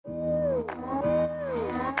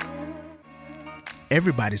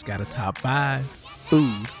Everybody's got a top 5.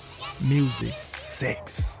 Food, Music,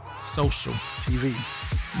 sex, social, TV,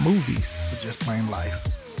 movies. or just plain life.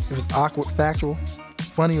 If it's awkward, factual,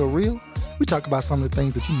 funny, or real, we talk about some of the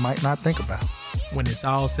things that you might not think about. When it's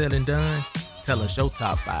all said and done, tell us your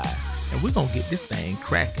top 5. And we're going to get this thing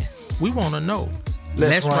cracking. We want to know.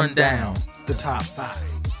 Let's run down the top 5.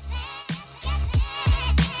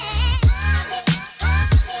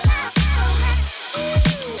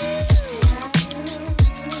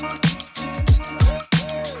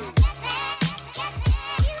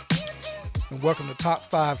 And welcome to Top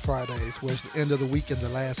 5 Fridays, where it's the end of the week and the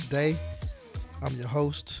last day. I'm your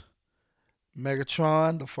host,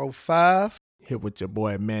 Megatron, the 4-5. Here with your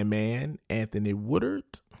boy, Man, Anthony Woodard.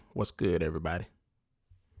 What's good, everybody?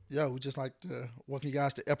 Yo, we just like to welcome you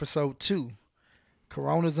guys to episode 2,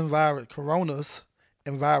 Coronas and Viruses.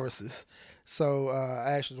 So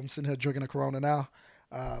I'm sitting here drinking a Corona now.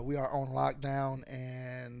 We are on lockdown,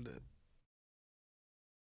 and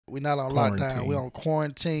we're not on lockdown. We're on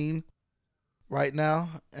quarantine right now,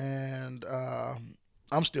 and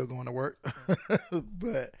I'm still going to work.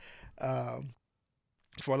 But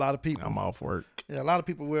for a lot of people, I'm off work. Yeah, a lot of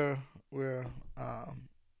people we're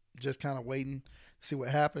just kind of waiting to see what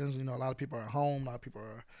happens. You know, a lot of people are at home. A lot of people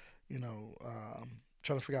are,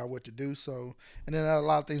 trying to figure out what to do. So, and then there are a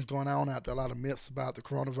lot of things going on out there. A lot of myths about the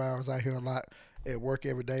coronavirus. I hear a lot at work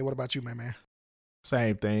every day. What about you, man?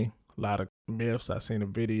 Same thing. A lot of myths. I seen a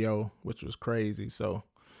video which was crazy. So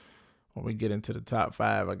when we get into the top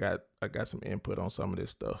 5, I got some input on some of this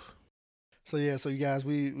stuff. So you guys,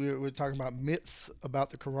 we're talking about myths about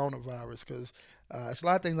the coronavirus, because it's a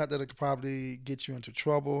lot of things out there that could probably get you into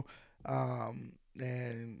trouble,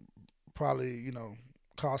 and probably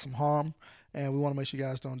cause some harm. And we want to make sure you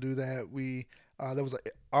guys don't do that. There was an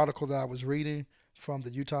article that I was reading from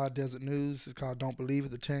the Utah Desert News. It's called "Don't Believe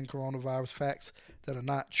It: The 10 Coronavirus Facts That Are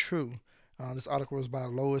Not True." This article was by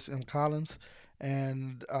Lois M. Collins.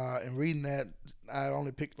 And in reading that,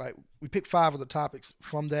 we picked 5 of the topics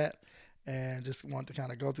from that, and just want to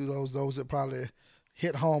kind of go through those that probably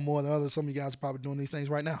hit home more than others. Some of you guys are probably doing these things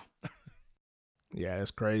right now. Yeah,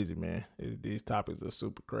 that's crazy, man. These topics are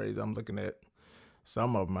super crazy. I'm looking at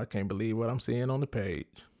some of them. I can't believe what I'm seeing on the page.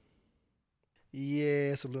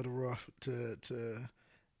 Yeah, it's a little rough to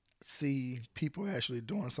see people actually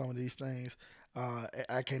doing some of these things.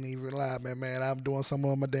 I can't even lie, man. I'm doing some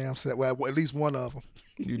on my damn set. Well, at least one of them.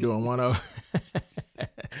 You doing one of them?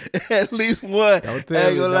 At least one. Don't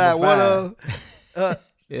tell me gonna lie. One of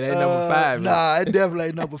it ain't number 5. Nah, it definitely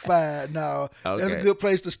ain't number 5. No, Okay. That's a good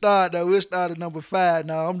place to start, though. We'll start at number 5.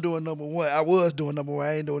 No, I'm doing number 1. I was doing number 1.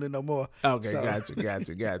 I ain't doing it no more. Okay, So.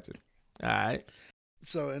 gotcha. All right.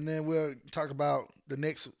 So, and then we'll talk about the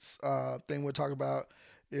next thing we'll talk about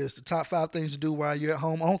is the top 5 things to do while you're at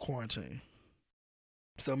home on quarantine.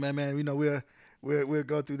 So, man, we'll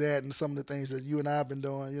go through that and some of the things that you and I have been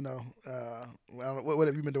doing. What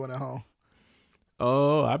have you been doing at home?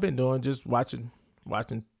 Oh, I've been doing just watching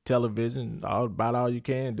television. About all you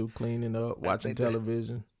can do, cleaning up, watching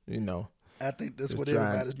television. I think that's what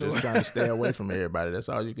everybody's doing. Just trying to stay away from everybody. That's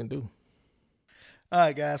all you can do. All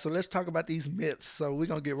right, guys. So let's talk about these myths. So we're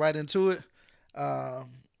gonna get right into it.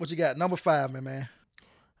 What you got? Number 5, man.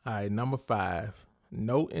 All right, number 5.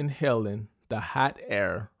 No inhaling the hot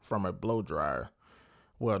air from a blow dryer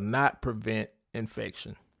will not prevent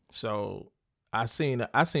infection. So I seen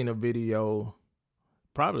a video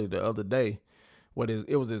probably the other day.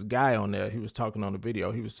 It was this guy on there. He was talking on the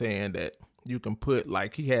video. He was saying that you can put,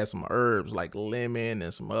 he had some herbs like lemon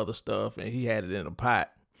and some other stuff, and he had it in a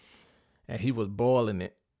pot, and he was boiling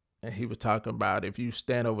it, and he was talking about if you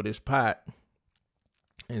stand over this pot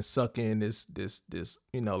and suck in this this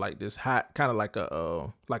hot, kind of like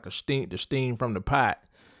a steam, the steam from the pot,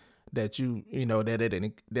 that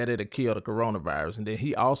it'll kill the coronavirus. And then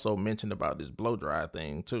he also mentioned about this blow dry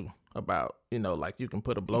thing too, about you can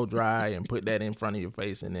put a blow dry and put that in front of your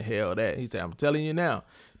face and inhale that. He said, I'm telling you now,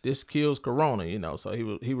 this kills corona. So he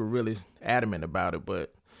was really adamant about it.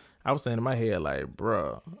 But I was saying in my head, like,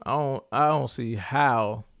 bruh, I don't see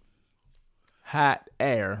how hot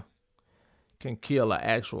air can kill an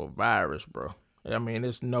actual virus, bro. I mean,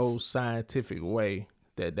 there's no scientific way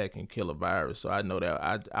that can kill a virus. So I know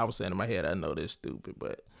that I was saying in my head, I know this stupid,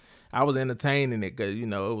 but I was entertaining it because, it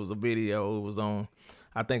was a video. It was on,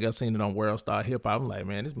 I think I seen it on World Star Hip Hop. I'm like,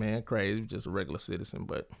 man, this man crazy. He was just a regular citizen,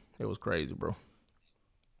 but it was crazy, bro.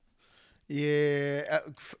 Yeah.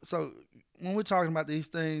 So when we're talking about these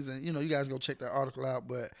things, and, you guys go check that article out,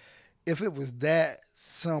 but if it was that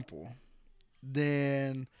simple,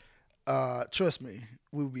 then trust me,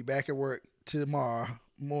 we will be back at work tomorrow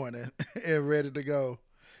morning and ready to go.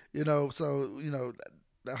 So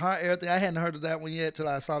the hot air thing, I hadn't heard of that one yet till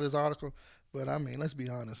I saw this article. But I mean, let's be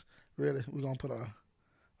honest. Really, we're gonna put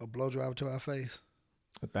a blow dryer to our face.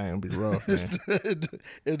 The thing will be rough, man.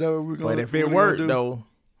 But if it worked though,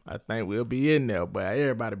 I think we'll be in there. But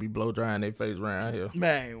everybody be blow drying their face around here.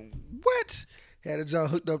 Man, what? Had a John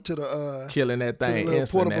hooked up to the killing that thing to the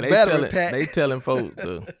instant. portable battery pack. They telling folks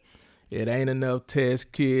it ain't enough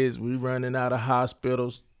test kits. We running out of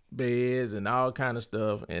hospitals beds and all kind of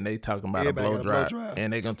stuff, and they talking about a blow dryer,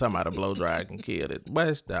 and they gonna talk about a blow dryer can kill it.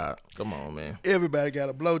 But stop, come on, man. Everybody got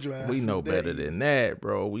a blow dryer. We know better than that,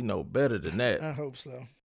 bro. We know better than that. I hope so.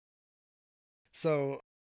 So,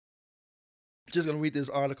 just gonna read this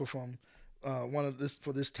article from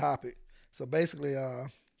for this topic. So basically,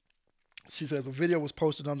 she says a video was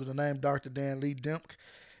posted under the name Dr. Dan Lee Dimk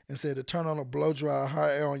and said to turn on a blow dryer, hot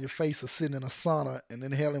air on your face, or sitting in a sauna and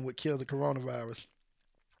inhaling would kill the coronavirus.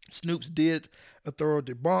 Snoops did a thorough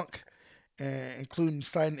debunk, including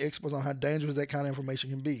citing experts on how dangerous that kind of information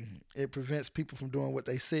can be. It prevents people from doing what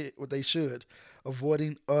they should,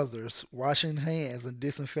 avoiding others, washing hands and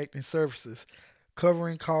disinfecting surfaces,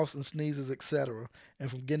 covering coughs and sneezes, etc.,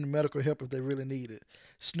 and from getting medical help if they really need it.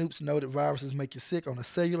 Snoops noted viruses make you sick on a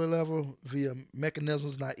cellular level via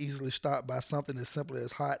mechanisms not easily stopped by something as simple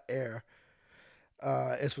as hot air.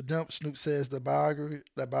 As for Dimp, Snoop says the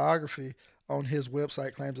biography on his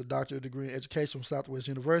website claims a doctorate degree in education from Southwest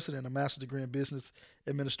University and a master's degree in business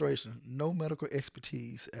administration. No medical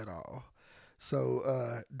expertise at all.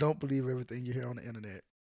 So don't believe everything you hear on the internet.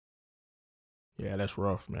 Yeah, that's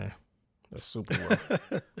rough, man. That's super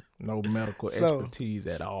rough. No medical expertise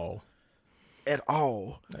at all. At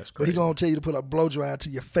all. That's crazy. But he gonna tell you to put a blow dryer to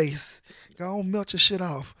your face. Go melt your shit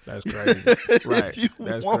off. That's crazy. Right.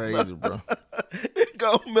 That's crazy, bro.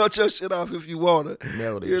 Go melt your shit off if you want to.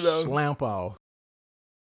 Melt it. Slamp off.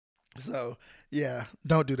 So yeah,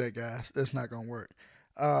 don't do that, guys. That's not gonna work.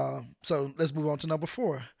 So let's move on to number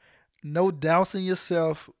 4. No dousing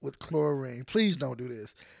yourself with chlorine. Please don't do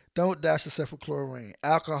this. Don't douse yourself with chlorine.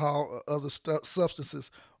 Alcohol or other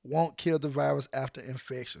substances won't kill the virus after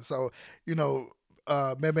infection. So,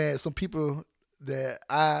 man, some people that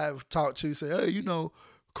I've talked to say, hey,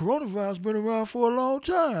 coronavirus been around for a long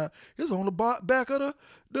time. It's on the back of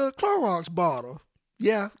the Clorox bottle.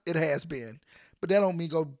 Yeah, it has been. But that don't mean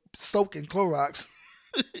go soak in Clorox.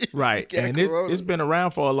 Right. And it's been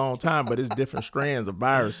around for a long time, but it's different strands of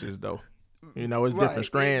viruses, though. It's different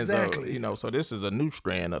strands exactly. So this is a new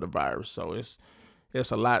strand of the virus. So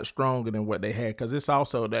it's a lot stronger than what they had, because it's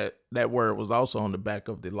also that word was also on the back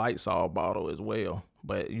of the Lysol bottle as well.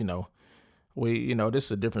 But, this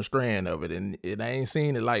is a different strand of it, and I ain't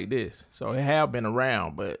seen it like this. So it have been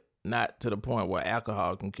around, but not to the point where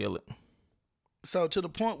alcohol can kill it. So to the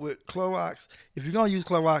point with Clorox, if you're going to use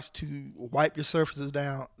Clorox to wipe your surfaces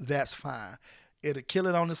down, that's fine. It'll kill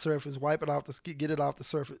it on the surface, wipe it off get it off the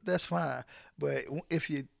surface. That's fine. But if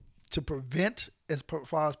you to prevent, as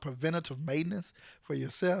far as preventative maintenance for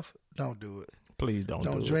yourself, don't do it. Please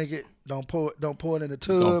don't drink it. Don't pour it in the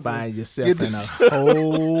tub. You're gonna find yourself in a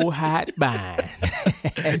whole hot bind.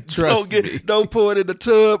 Trust me. Don't pour it in the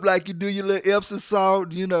tub like you do your little Epsom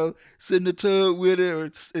salt. Sit in the tub with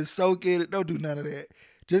it and soak in it. Don't do none of that.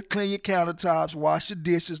 Just clean your countertops, wash your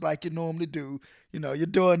dishes like you normally do. Your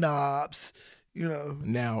doorknobs.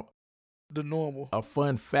 Now, the normal. A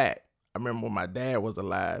fun fact. I remember when my dad was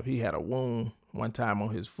alive, he had a wound one time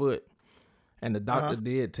on his foot, and the doctor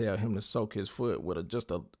did tell him to soak his foot with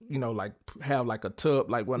have like a tub,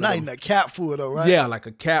 like one not of them. Not even a cap full though, right? Yeah, like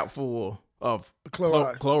a cap full of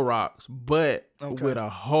Clorox, but with a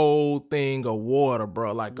whole thing of water,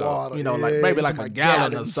 bro. Like water, like maybe like a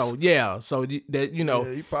gallon or so. Yeah, so that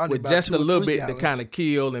with just a little bit to kind of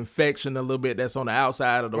kill infection, a little bit that's on the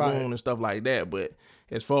outside of the wound and stuff like that. But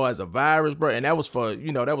as far as a virus, bro, and that was for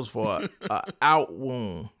a out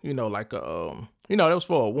wound, like a that was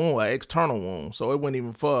for a wound, an external wound. So it wasn't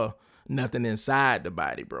even for nothing inside the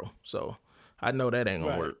body, bro. So I know that ain't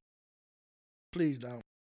gonna work. Please don't.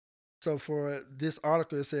 So for this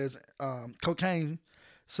article, it says cocaine.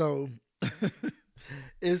 So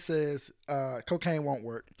it says cocaine won't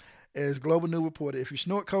work. As Global News reported, if you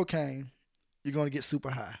snort cocaine, you're going to get super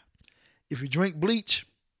high. If you drink bleach,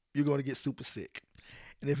 you're going to get super sick.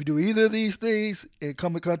 And if you do either of these things and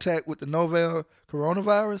come in contact with the novel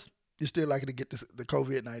coronavirus, you're still likely to get the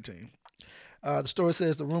COVID-19. The story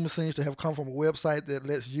says the rumor seems to have come from a website that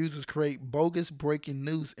lets users create bogus breaking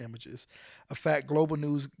news images, a fact Global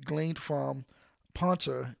News gleaned from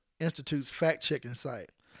Ponter Institute's fact-checking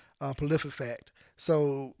site, PolitiFact.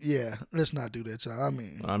 So yeah, let's not do that, y'all. I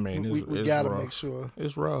mean, we it's gotta rough. make sure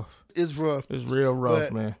It's rough. it's rough. It's real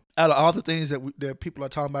rough, But man. out of all the things that people are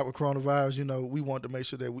talking about with coronavirus, we want to make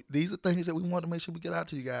sure that these are things that we want to make sure we get out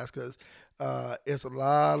to you guys, because it's a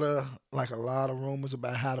lot of rumors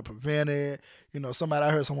about how to prevent it.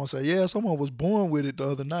 I heard someone say, yeah, someone was born with it the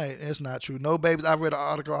other night. And it's not true. No babies. I read an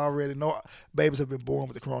article already. No babies have been born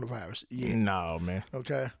with the coronavirus yet. No, man.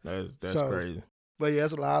 Okay. That's crazy. But yeah,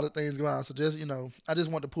 there's a lot of things going on. So just I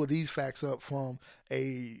just want to pull these facts up from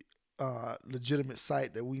a legitimate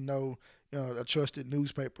site that we know, a trusted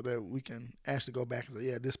newspaper that we can actually go back and say,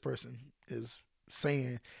 yeah, this person is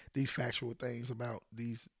saying these factual things about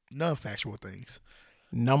these non-factual things.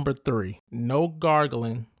 Number 3, no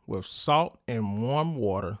gargling with salt and warm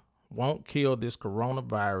water won't kill this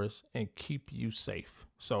coronavirus and keep you safe.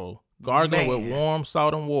 So gargling with warm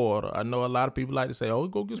salt and water. I know a lot of people like to say, oh,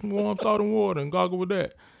 go get some warm salt and water and gargle with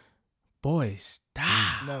that. Boy,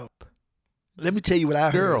 stop. No. Let me tell you what I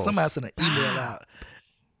heard. Somebody sent an email out.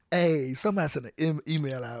 Hey, somebody sent an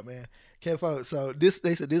email out, man. Okay, folks. So they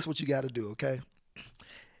said this is what you got to do, okay?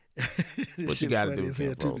 What you got to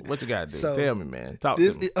do, bro? What you got to do? So, tell me, man. Talk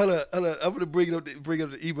to me. Hold on. I'm going to bring up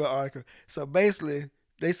the email article. So basically,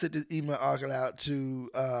 they sent this email article out to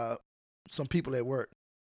some people at work.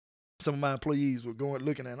 Some of my employees were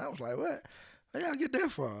looking at it, and I was like, what? How y'all get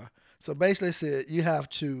that far? So basically, they said you have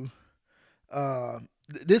to,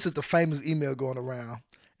 this is the famous email going around,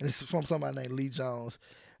 and it's from somebody named Lee Jones.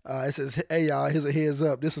 It says, hey, y'all, here's a heads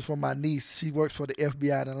up. This is from my niece. She works for the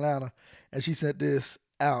FBI in Atlanta, and she sent this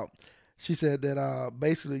out. She said that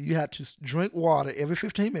basically you have to drink water every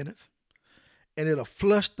 15 minutes, and it'll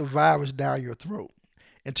flush the virus down your throat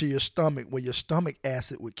into your stomach, where your stomach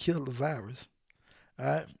acid would kill the virus. All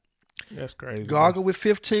right? That's crazy. Gargle with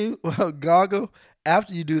 15. Gargle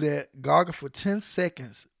after you do that. Gargle for 10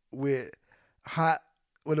 seconds with a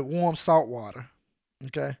warm salt water.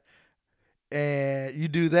 Okay, and you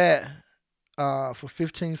do that for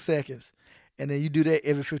 15 seconds, and then you do that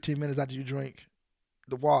every 15 minutes after you drink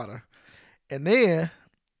the water, and then.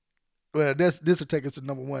 Well, this will take us to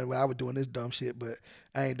number 1. Well, I was doing this dumb shit, but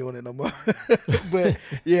I ain't doing it no more. But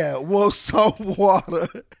yeah, warm salt water.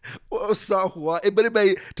 But it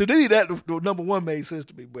made, to me, that the number 1 made sense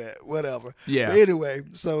to me, but whatever. Yeah. But anyway,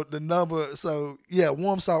 warm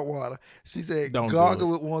salt water. She said gargle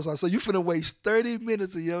with warm salt. So you finna waste 30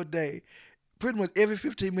 minutes of your day. Pretty much every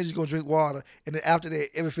 15 minutes you're going to drink water, and then after that,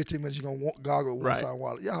 every 15 minutes you're going to gargle with warm salt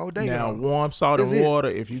water. Yeah, whole day. Now, warm salt and water,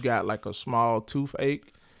 if you got like a small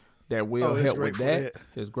toothache, that will help with that.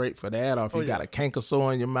 It's great for that. Or if you got a canker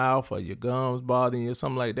sore in your mouth or your gums bothering you or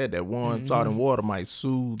something like that, that warm salt and water might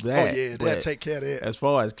soothe that. Oh, yeah, that'll take care of that. As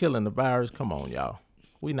far as killing the virus, come on, y'all.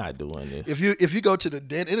 We not doing this. If you go to the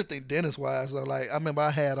anything dentist-wise, so like I remember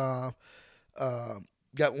I had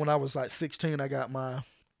got when I was like 16, I got my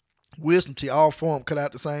wisdom teeth, all four of them cut out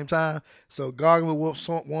at the same time. So gargle with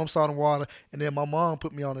warm salt and water, and then my mom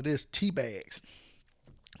put me on this tea bags.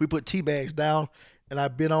 We put tea bags down, and I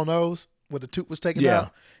bit on those where the tooth was taken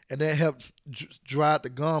out, and that helped dry the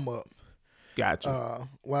gum up. Gotcha.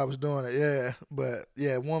 While I was doing it, yeah. But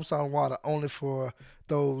yeah, warm salt and water only for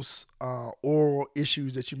those oral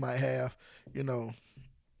issues that you might have. Even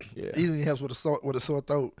helps with a sore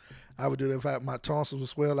throat. I would do that if my tonsils were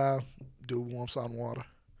swell. I do warm salt and water.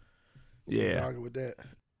 Yeah. Argue with that.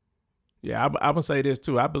 Yeah, I would say this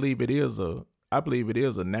too. I believe it is a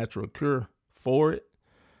natural cure for it.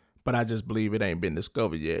 But I just believe it ain't been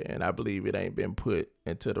discovered yet, and I believe it ain't been put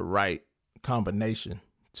into the right combination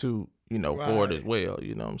to, for it as well.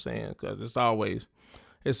 You know what I'm saying? Because it's always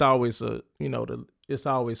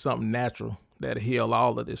something natural that heal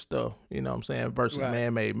all of this stuff. You know what I'm saying? Versus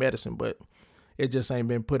man-made medicine, but it just ain't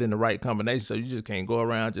been put in the right combination. So you just can't go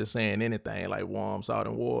around just saying anything like warm salt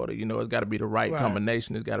and water. It's got to be the right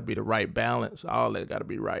combination. It's got to be the right balance. All that got to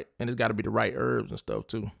be right, and it's got to be the right herbs and stuff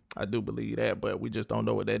too. I do believe that, but we just don't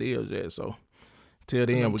know what that is yet. So till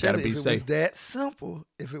then, we got to be safe.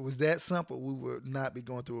 If it was that simple, we would not be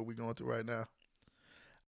going through what we're going through right now.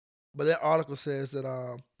 But that article says that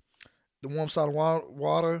the warm salt and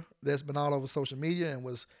water that's been all over social media and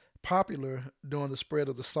was popular during the spread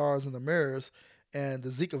of the SARS and the MERS and the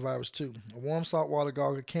Zika virus too. A warm salt water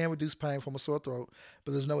gargle can reduce pain from a sore throat,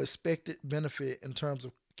 but there's no expected benefit in terms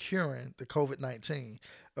of curing the COVID-19,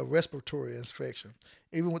 a respiratory infection.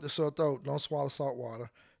 Even with the sore throat, don't swallow salt water.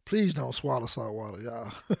 Please don't swallow salt water,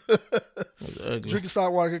 y'all. Drinking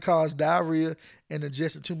salt water can cause diarrhea, and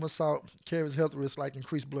ingesting too much salt carries health risks like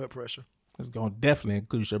increased blood pressure. It's going to definitely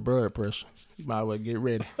increase your blood pressure. You might as well get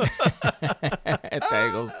ready. That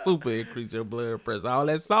thing going to super increase your blood pressure. All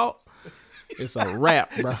that salt, it's a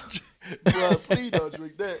wrap, bro. Boy, please don't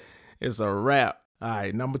drink that. It's a wrap. All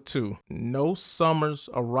right, number 2. No summer's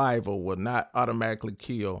arrival will not automatically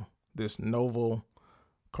kill this novel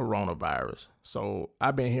coronavirus. So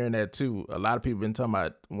I've been hearing that too. A lot of people been talking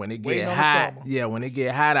about when it get hot. Yeah, when it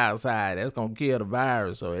get hot outside, that's gonna kill the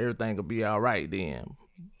virus. So everything will be all right then.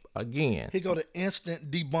 Again, he go to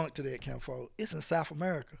instant debunk to that, Kenfo. It's in South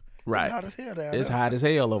America. Right. It's hot as hell down It's there. hot as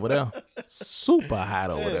hell over there. Super hot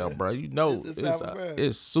over there, bro. You know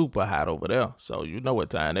it's super hot over there. So you know what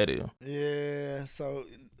time that is. Yeah. So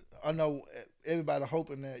I know everybody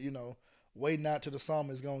hoping that, waiting out till the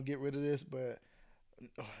summer is gonna get rid of this, but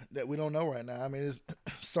that we don't know right now. I mean,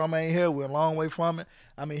 summer ain't here. We're a long way from it.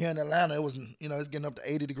 I mean, here in Atlanta, it was, it's getting up to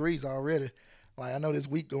 80 degrees already. Like, I know this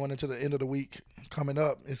week going into the end of the week coming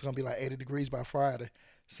up, it's going to be like 80 degrees by Friday.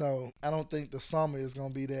 So I don't think the summer is going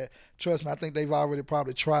to be that. Trust me, I think they've already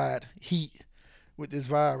probably tried heat with this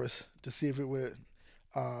virus to see if it would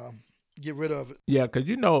get rid of it. Yeah, because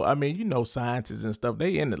scientists and stuff,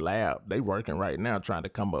 they in the lab. They working right now trying to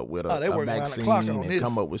come up with a vaccine and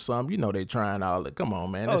come up with something. They trying all that. Come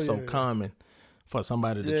on, man. That's common for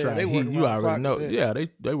somebody to try. You already know. Yeah,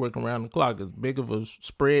 they working around the clock. As big of a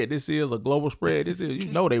spread this is, a global spread this is,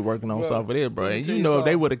 they working on something for this, bro. And if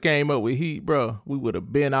they would have came up with heat, bro, we would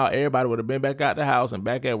have been out. Everybody would have been back out the house and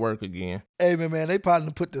back at work again. Hey, man, they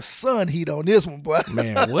probably put the sun heat on this one, boy.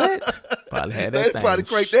 Man, what? Probably had that thing. They probably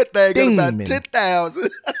cranked that thing at about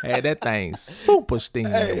 10,000. Had that thing super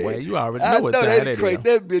steaming, boy. You already know what time that is. They cranked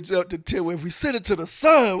that bitch up to 10. If we send it to the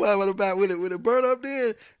sun, what about will it burn up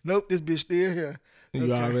there? Nope, this bitch still here.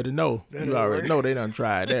 You already know. You already know they done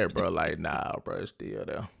tried that, bro. Like, nah, bro, it's still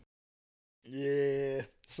there. Yeah.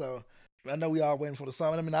 So I know we all waiting for the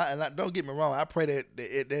summer. I mean, don't get me wrong. I pray that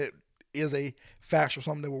that is a factor,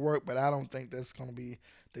 something that will work, but I don't think that's going to be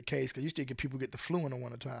the case because you still get people get the flu in the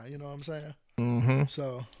wintertime. You know what I'm saying? Mm-hmm.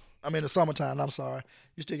 So, I mean, the summertime, I'm sorry.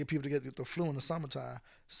 You still get people to get the flu in the summertime.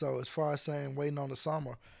 So as far as saying waiting on the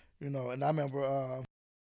summer, and I remember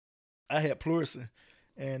I had pleurisy,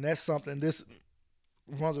 and that's something this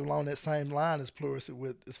runs along that same line as pleurisy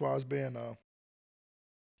with as far as being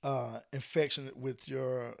infection with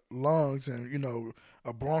your lungs and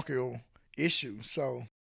a bronchial issue. So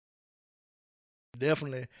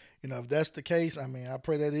definitely, if that's the case, I mean, I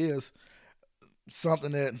pray that is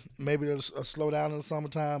something that maybe it'll slow down in the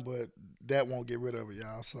summertime, but that won't get rid of it,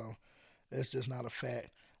 y'all. So that's just not a fact.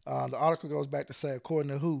 The article goes back to say,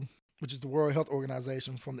 according to WHO, which is the World Health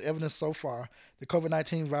Organization, from the evidence so far, the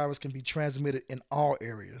COVID-19 virus can be transmitted in all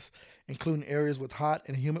areas, including areas with hot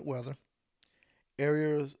and humid weather,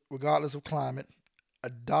 areas regardless of climate.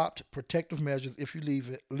 Adopt protective measures if you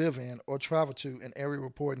live in or travel to an area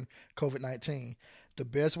reporting COVID-19. The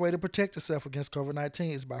best way to protect yourself against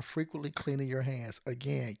COVID-19 is by frequently cleaning your hands.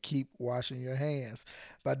 Again, keep washing your hands.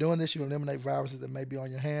 By doing this, you eliminate viruses that may be on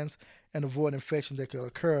your hands and avoid infections that could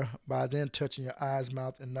occur by then touching your eyes,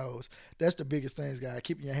 mouth, and nose. That's the biggest things, guys.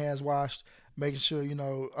 Keeping your hands washed, making sure,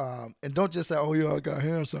 and don't just say, oh, yeah, I got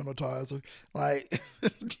hand sanitizer. Like,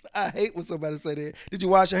 I hate when somebody say that. Did you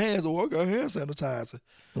wash your hands? Oh, I got hand sanitizer.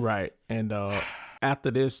 Right. And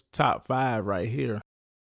after this top 5 right here,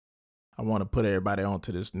 I want to put everybody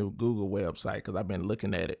onto this new Google website because I've been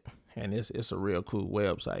looking at it, and it's a real cool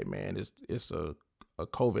website, man. It's a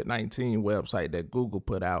COVID-19 website that Google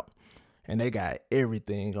put out. And they got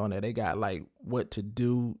everything on there. They got like what to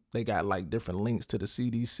do. They got like different links to the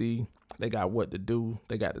CDC. They got what to do.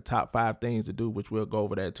 They got the top 5 things to do, which we'll go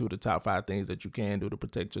over that too. The top 5 things that you can do to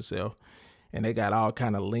protect yourself. And they got all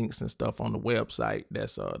kind of links and stuff on the website.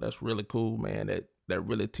 That's really cool, man. That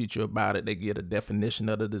really teach you about it. They get a definition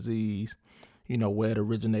of the disease, where it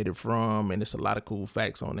originated from, and it's a lot of cool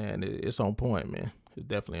facts on there. And it's on point, man. It's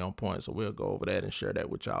definitely on point. So we'll go over that and share that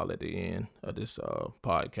with y'all at the end of this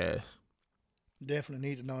podcast. Definitely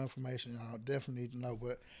need to know information, y'all. Definitely need to know.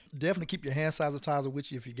 But definitely keep your hand sanitizer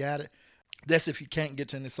with you if you got it. That's if you can't get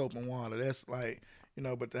to any soap and water. That's like,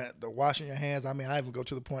 but the washing your hands, I mean, I even go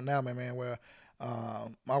to the point now, man, where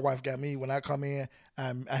my wife got me, when I come in,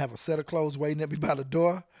 I have a set of clothes waiting at me by the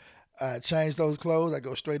door. I change those clothes. I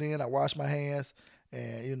go straight in. I wash my hands.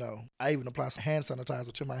 And, I even apply some hand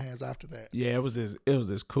sanitizer to my hands after that. Yeah, it was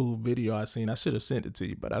this cool video I seen. I should have sent it to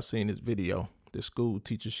you, but I seen this video. The school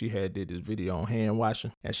teacher she had did this video on hand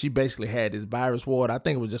washing, and she basically had this virus water. I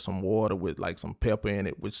think it was just some water with like some pepper in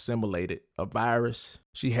it, which simulated a virus.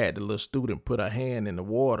 She had the little student put her hand in the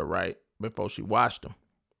water, right, before she washed them.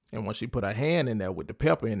 And when she put her hand in there with the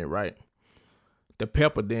pepper in it, right, the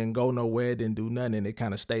pepper didn't go nowhere, didn't do nothing, and it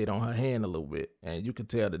kind of stayed on her hand a little bit. And you could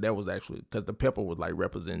tell that was actually because the pepper was like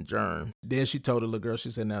representing germ. Then she told the little girl,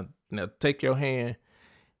 she said, now take your hand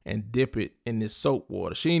and dip it in this soap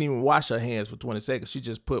water. She didn't even wash her hands for 20 seconds. She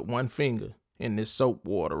just put one finger in this soap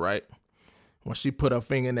water, right? When she put her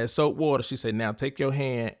finger in that soap water, she said, now take your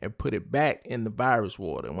hand and put it back in the virus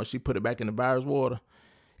water. And when she put it back in the virus water,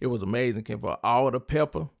 it was amazing. For all the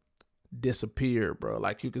pepper disappeared, bro.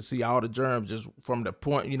 Like you could see all the germs just from the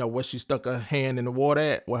point, where she stuck her hand in the water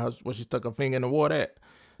at, where she stuck her finger in the water at.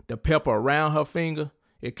 The pepper around her finger,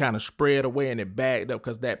 it kind of spread away and it bagged up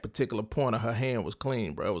because that particular point of her hand was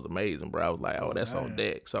clean, bro. It was amazing, bro. I was like, oh, that's on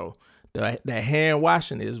deck. So that hand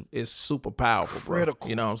washing is super powerful, bro. Critical.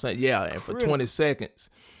 You know what I'm saying? Yeah, and for 20 seconds,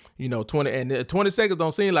 20 seconds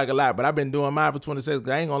don't seem like a lot, but I've been doing mine for 20 seconds.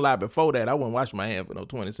 I ain't gonna lie, before that, I wouldn't wash my hand for no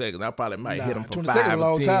 20 seconds. I probably might hit them for 20 5 seconds is a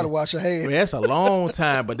long 10. time to wash your hands. Well, that's a long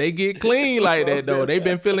time, but they get clean like that, though. They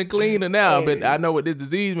been feeling cleaner now, but I know with this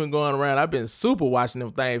disease been going around, I've been super washing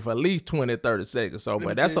them things for at least 20, 30 seconds. So,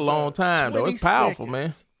 but that's a long time, though. It's powerful,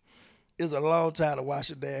 man. It's a long time to wash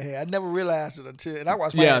your damn hair. I never realized it until I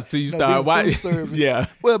watched my hands. Until you start washing. Yeah.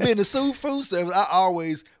 Well, being the food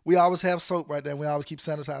service, we always have soap right there. We always keep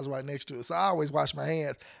sanitizer right next to it. So I always wash my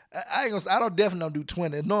hands. I definitely don't do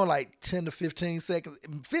 20. No, like 10 to 15 seconds.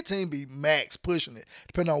 15 be max pushing it,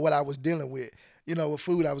 depending on what I was dealing with. What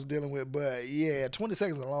food I was dealing with. But yeah, 20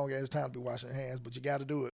 seconds is a long ass time to be washing your hands, but you got to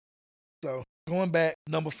do it. So going back,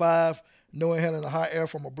 number 5. No inhaling the hot air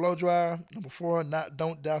from a blow dryer. Number 4,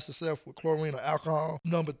 don't douse yourself with chlorine or alcohol.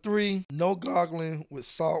 Number 3, no gargling with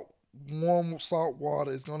warm salt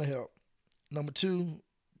water is gonna help. Number 2,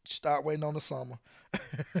 stop waiting on the summer.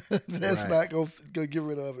 That's not gonna get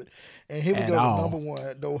rid of it. And here we go to number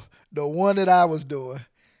 1, the one that I was doing.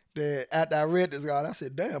 That after I read this guy, I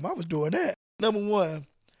said, damn, I was doing that. Number 1,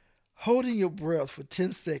 holding your breath for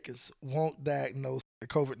 10 seconds won't diagnose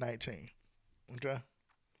COVID-19. Okay.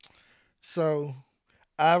 So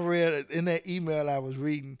I read in that email I was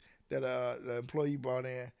reading that the employee brought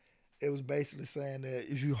in, it was basically saying that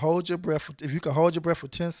if you can hold your breath for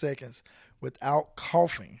 10 seconds without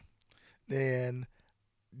coughing, then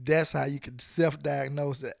that's how you can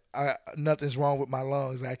self-diagnose that nothing's wrong with my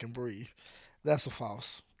lungs, I can breathe. That's a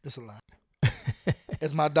false. It's a lie.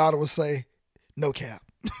 As my daughter would say, no cap.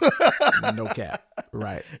 No cap.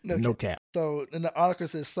 Right. No cap. So in the article, it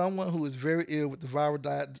says someone who is very ill with the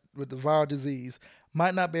viral disease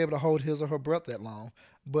might not be able to hold his or her breath that long,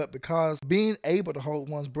 but because being able to hold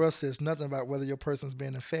one's breath says nothing about whether your person's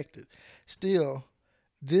been infected. Still,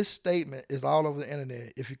 this statement is all over the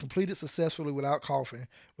internet. If you complete it successfully without coughing,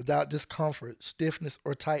 without discomfort, stiffness,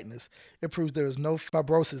 or tightness, it proves there is no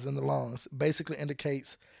fibrosis in the lungs. Basically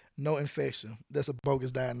indicates no infection. That's a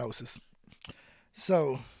bogus diagnosis.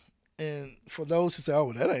 So, and for those who say,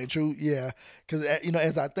 oh, that ain't true, yeah. Because,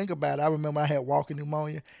 as I think about it, I remember I had walking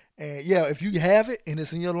pneumonia. And, yeah, if you have it and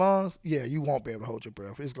it's in your lungs, yeah, you won't be able to hold your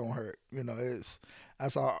breath. It's going to hurt. I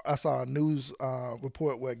saw a news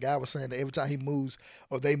report where a guy was saying that every time he moves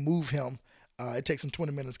or they move him, it takes him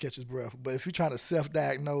 20 minutes to catch his breath. But if you're trying to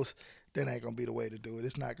self-diagnose, that ain't going to be the way to do it.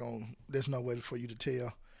 There's no way for you to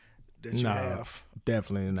tell that you have.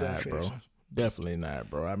 Definitely not, bro. Definitely not,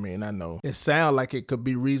 bro. I mean, I know it sounds like it could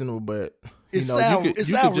be reasonable, but you could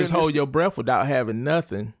just hold your breath without having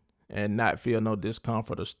nothing and not feel no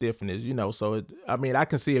discomfort or stiffness, So, I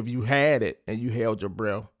can see if you had it and you held your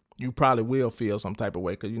breath, you probably will feel some type of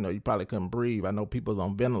way because, you probably couldn't breathe. I know people's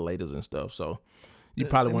on ventilators and stuff, so you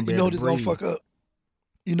probably wouldn't be able to breathe. Gonna fuck up?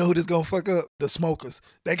 You know who this gonna fuck up? The smokers.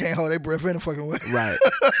 They can't hold their breath any fucking way. Right.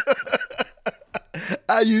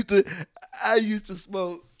 I used to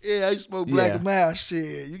smoke. Yeah, I used to smoke Black and Mild.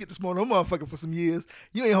 Shit, you get to smoke them motherfucker for some years.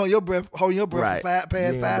 You ain't holding your breath for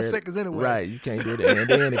past 5 seconds anyway. Right, you can't do that. And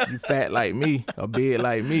then if you fat like me or big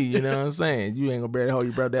like me, you know what I'm saying? You ain't gonna be able to hold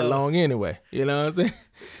your breath that long anyway. You know what I'm saying?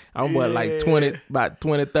 I'm about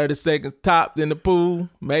 20, 30 seconds topped in the pool,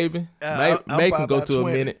 maybe. May can go to 20.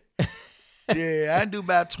 A minute. Yeah, I do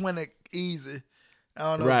about 20 easy.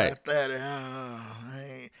 I don't know about 30.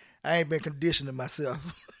 I ain't been conditioning myself.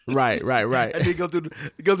 Right. I need to go through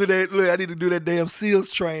that. Look, I need to do that damn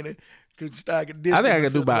SEALs training. Start conditioning. I think I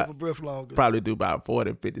can do about breath longer. Probably do about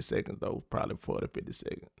 40, 50 seconds though. Probably 40, 50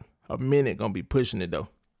 seconds. A minute gonna be pushing it though.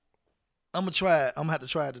 I'm gonna try it. I'm gonna have to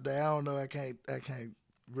try it today. I don't know. I can't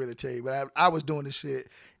really tell you, but I was doing this shit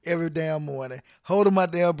every damn morning, holding my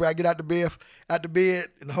damn breath. I get out the bed,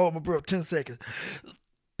 and hold my breath 10 seconds.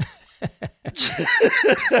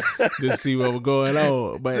 Just see what was going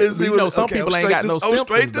on, but some people ain't got no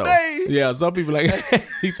symptoms though. Today. Yeah, some people like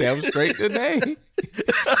he said I'm straight today.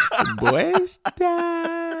 Boy,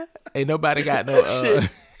 stop. Ain't nobody got no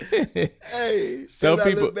Hey, Some as I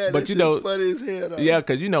people, look back, but that shit funny as hell though. yeah,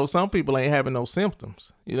 because some people ain't having no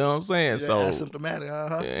symptoms. You know what I'm saying? Yeah, So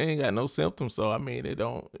asymptomatic, they ain't got no symptoms. So I mean, they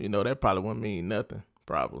don't. That probably wouldn't mean nothing.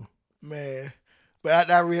 Probably. Man. But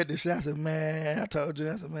after I read this shit, I said, man, I told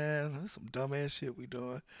you, I said, man, that's some dumbass shit we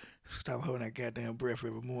doing. Stop holding that goddamn breath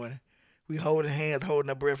every morning. We holding hands, holding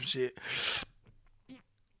our breath and shit.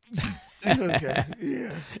 Okay,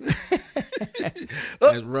 yeah.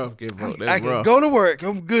 That's rough, kid, bro. That's I can rough. go to work.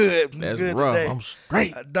 I'm good. That's good rough. today. I'm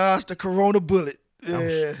straight. I dodged the corona bullet. Yeah.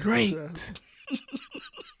 I'm straight.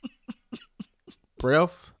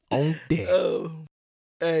 Breath on deck. Oh.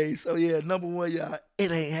 Hey, so yeah, number one, y'all,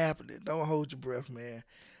 it ain't happening. Don't hold your breath, man.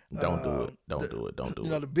 Don't do it. Don't do it. Don't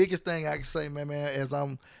do it. The biggest thing I can say, man, as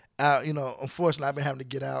I'm out, unfortunately, I've been having to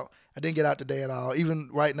get out. I didn't get out today at all.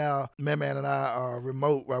 Even right now, man and I are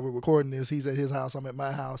remote while we're recording this. He's at his house. I'm at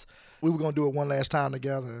my house. We were going to do it one last time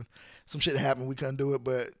together. Some shit happened. We couldn't do it,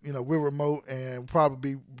 but, we're remote and we'll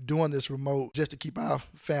probably be doing this remote just to keep our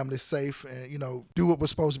family safe and, do what we're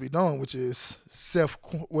supposed to be doing, which is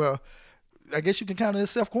I guess you can count it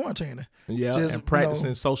as self-quarantining. Yeah, and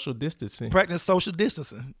practicing social distancing. Practicing social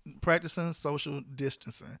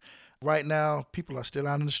distancing. Right now, people are still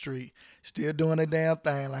out in the street, still doing their damn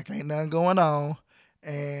thing like ain't nothing going on.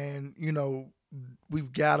 And,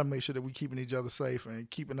 we've got to make sure that we're keeping each other safe and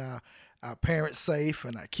keeping our parents safe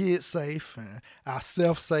and our kids safe and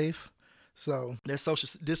ourselves safe. So that social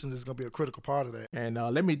distance is going to be a critical part of that. And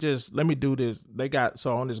let me do this. They got,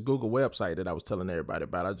 on this Google website that I was telling everybody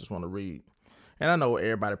about, I just want to read. And I know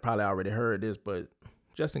everybody probably already heard this, but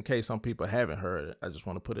just in case some people haven't heard it, I just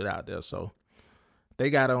want to put it out there. So they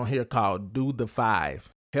got on here called Do the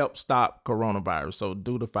 5. Help stop coronavirus. So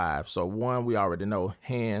do the 5. So 1, we already know,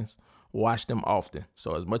 hands, wash them often.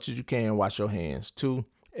 So as much as you can, wash your hands. 2,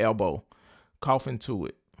 elbow, cough into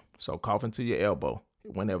it. So cough into your elbow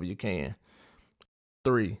whenever you can.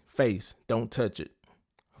 3, face, don't touch it.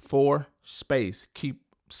 4, space, keep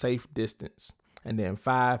safe distance. And then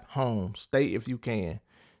 5, home, stay if you can.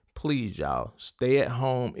 Please, y'all, stay at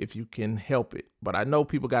home if you can help it. But I know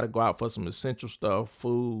people got to go out for some essential stuff,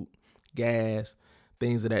 food, gas,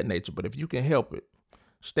 things of that nature. But if you can help it,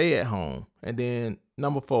 stay at home. And then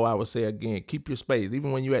number 4, I would say again, keep your space.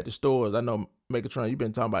 Even when you're at the stores, I know, Megatron, you've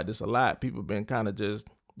been talking about this a lot. People been kind of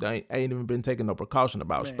they ain't even been taking no precaution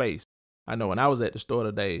about space. I know when I was at the store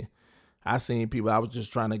today, I seen people, I was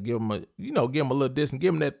just trying to give them a little distance,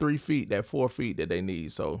 give them that 3 feet, that 4 feet that they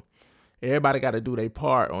need. So everybody got to do their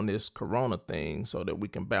part on this corona thing so that we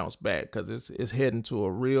can bounce back, because it's heading to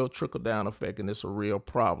a real trickle down effect and it's a real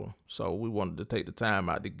problem. So we wanted to take the time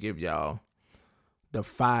out to give y'all the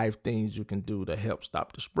 5 things you can do to help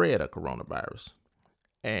stop the spread of coronavirus.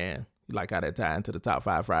 And you like how that tie into the Top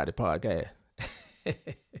 5 Friday podcast.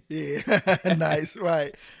 Yeah, nice,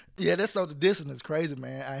 right. Yeah, that social distance is crazy,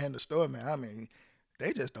 man. I in the store, man. I mean,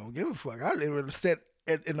 they just don't give a fuck. I literally sat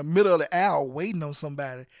in the middle of the aisle waiting on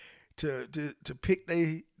somebody to pick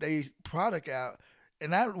they product out,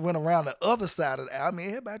 and I went around the other side of the aisle. I mean,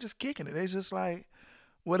 everybody just kicking it. They just like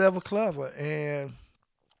whatever, clever. And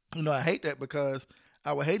I hate that, because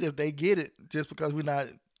I would hate if they get it just because we're not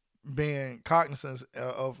being cognizant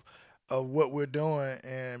of what we're doing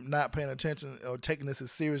and not paying attention or taking this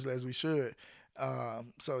as seriously as we should.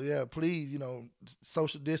 So yeah, please,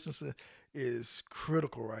 social distancing is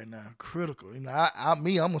critical right now. Critical. I'm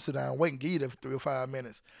gonna sit down and wait and give you that for 3 or 5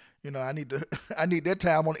 minutes. I need that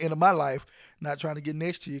time on the end of my life, not trying to get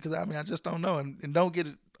next to you, because I just don't know, and don't get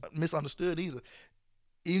it misunderstood either.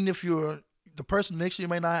 Even if the person next to you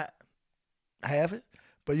may not have it,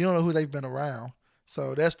 but you don't know who they've been around.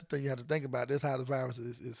 So that's the thing you have to think about. That's how the virus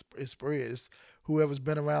is spread. It's whoever's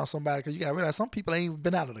been around somebody, because you got to realize some people ain't even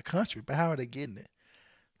been out of the country, but how are they getting it?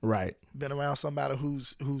 Right. Been around somebody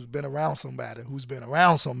who's been around somebody who's been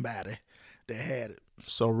around somebody that had it.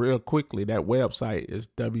 So real quickly, that website is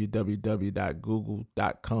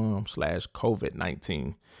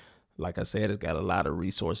www.google.com/COVID-19. Like I said, it's got a lot of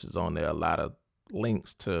resources on there, a lot of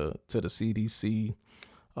links to the CDC.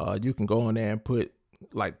 You can go on there and put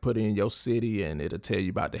in your city, and it'll tell you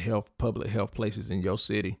about the public health places in your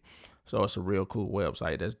city. So it's a real cool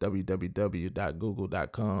website. That's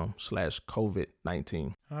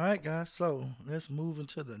www.google.com/COVID-19. All right, guys. So let's move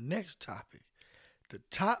into the next topic. The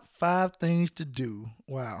top 5 things to do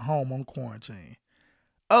while home on quarantine.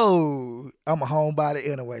 Oh, I'm a homebody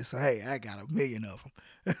anyway, so hey, I got a million of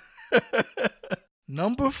them.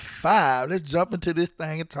 Number 5, let's jump into this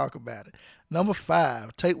thing and talk about it. Number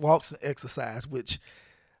 5, take walks and exercise, which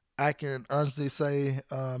I can honestly say,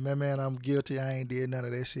 man, I'm guilty. I ain't did none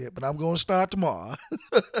of that shit, but I'm gonna start tomorrow.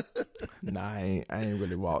 Nah, I ain't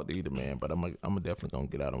really walked either, man. But I'm definitely gonna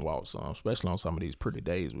get out and walk some, especially on some of these pretty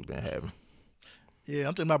days we've been having. Yeah,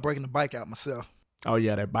 I'm thinking about breaking the bike out myself. Oh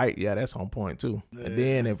yeah, that bike, yeah, that's on point too. Yeah. And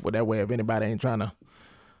then if that way, if anybody ain't trying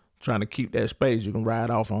to keep that space, you can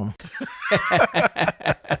ride off on them.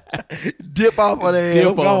 Dip off of that. Dip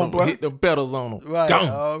I'm gone, on them, bro. hit the pedals on them. Right, Gone.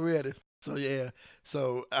 already. So yeah,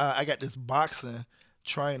 so I got this boxing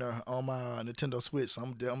trainer on my Nintendo Switch. So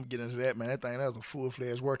I'm getting into that, man. That was a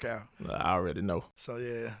full-fledged workout. I already know. So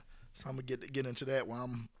yeah, so I'm gonna get into that while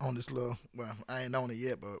I'm on this little. Well, I ain't on it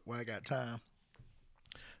yet, but while I got time,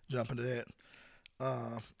 jump into that.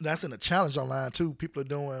 That's in a challenge online too. People are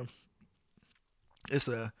doing. It's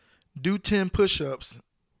a do 10 push-ups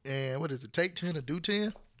and what is it? Take 10 or do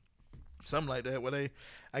 10, something like that. Where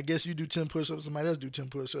I guess you do 10 push-ups, somebody else do 10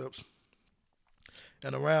 push-ups,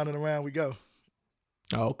 and around we go.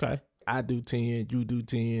 Oh, okay. I do 10, you do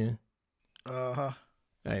 10. Uh-huh.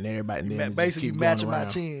 And everybody Basically keep matching going my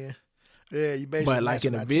around. 10. Yeah, you basically. But like matching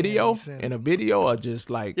in a my video, 10, or just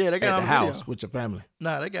like Yeah, they at got the on the house video. with your family.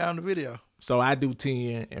 Nah, they got on the video. So I do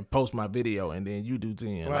 10 and post my video, and then you do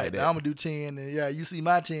 10 Right. like Now that. I'm gonna do 10, and yeah, you see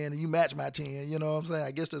my 10, and you match my 10. You know what I'm saying? I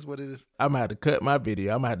guess that's what it is. I'm gonna have to cut my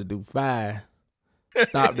video. I'm gonna have to do 5.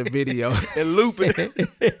 Stop the video And loop it.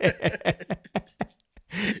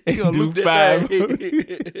 You gonna do loop that 5. thing.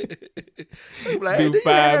 You be like, hey, Do did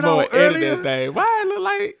you have 5 that on more. Edit earlier? that thing. Why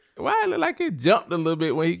it look like it jumped a little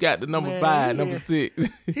bit when he got the number Man, 5, he number had- 6?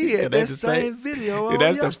 He had that That's the same video on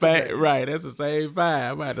That's the yesterday. fact, right? That's the same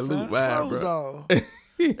 5. I'm gonna have to loop Same 5, clothes bro. on.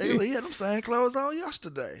 He had them same clothes on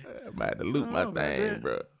yesterday. I'm about to loop my Oh, about thing, that.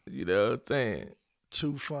 bro. You know what I'm saying?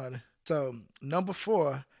 Too funny. So number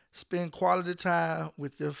 4, spend quality time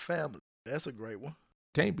with your family. That's a great one.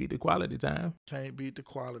 Can't beat the quality time. Can't beat the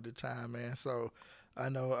quality time, man. So I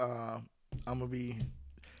know I'm gonna be.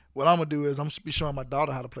 What I'm gonna do is I'm gonna be showing my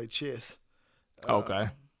daughter how to play chess. Okay.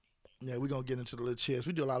 Yeah, we're gonna get into the little chess.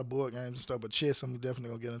 We do a lot of board games and stuff, but chess, I'm definitely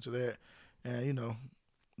gonna get into that. And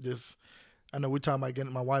just I know we're talking about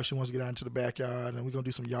getting my wife. She wants to get out into the backyard, and we're gonna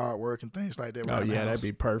do some yard work and things like that. Oh around the yeah, that'd house.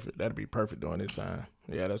 be perfect. That'd be perfect during this time.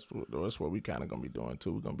 Yeah, that's what we kind of gonna be doing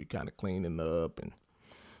too. We're gonna be kind of cleaning up and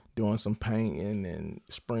doing some painting and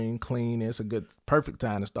spring cleaning. It's a perfect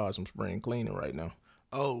time to start some spring cleaning right now.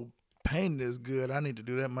 Oh, painting is good. I need to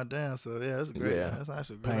do that my damn. So yeah, that's a great. Yeah. That's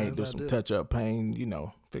actually a great. Paint, do idea. some touch up paint.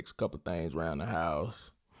 Fix a couple things around the house.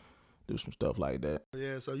 Do some stuff like that.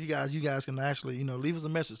 Yeah, so you guys can actually, leave us a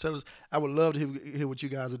message. Tell us. I would love to hear what you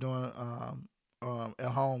guys are doing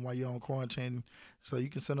at home while you're on quarantine. So you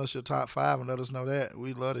can send us your top 5 and let us know that.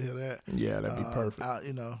 We'd love to hear that. Yeah, that'd be perfect.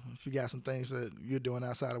 If you got some things that you're doing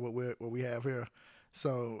outside of what we have here.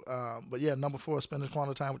 So, but yeah, number 4, spending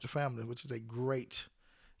quality time with your family, which is a great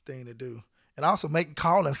thing to do. And also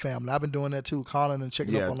calling family. I've been doing that too, calling and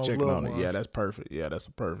checking up on those checking loved on ones. it. Yeah, that's perfect. Yeah, that's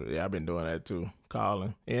perfect. Yeah, I've been doing that too.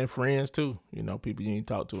 Calling. And friends too. People you ain't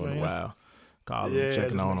talked to in a while. Calling,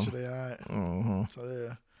 checking just on make them. sure they all right. Mm-hmm. So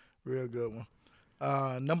yeah, real good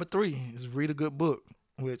one. Number 3 is read a good book,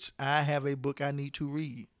 which I have a book I need to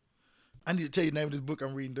read. I need to tell you the name of this book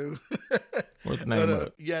I'm reading, dude. What's the name of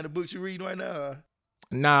it? You got any books you reading right now?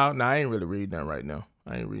 No, I ain't really reading that right now.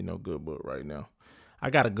 I ain't reading no good book right now. I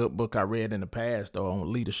got a good book I read in the past though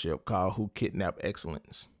on leadership called Who Kidnapped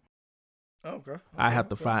Excellence. Okay. I have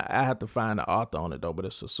to find the author on it though, but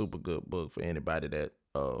it's a super good book for anybody that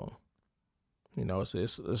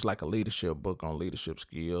it's like a leadership book on leadership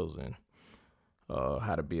skills and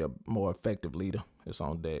how to be a more effective leader. It's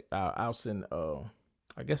on deck. I'll send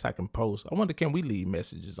I guess I can post. I wonder, can we leave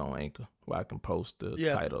messages on Anchor where I can post the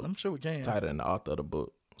title? I'm sure we can. Title and the author of the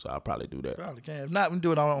book. So I'll probably do that. Probably can. If not, we can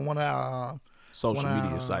do it on one of our Social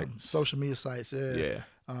media sites. Social media sites, Yeah.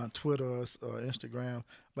 Twitter or Instagram.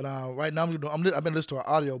 But right now I've been listening to an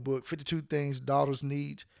audio book, 52 Things Daughters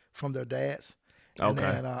Need from Their Dads. And Okay.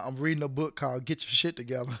 then I'm reading a book called Get Your Shit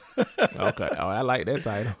Together. Okay. Oh, I like that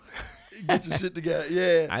title. Get your shit together.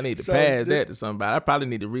 Yeah. I need to So pass that to somebody. I probably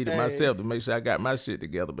need to read it Hey. myself to make sure I got my shit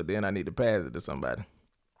together, but then I need to pass it to somebody.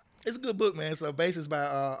 It's a good book, man. So basically it's by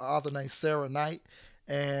an author named Sarah Knight.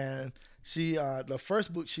 And she the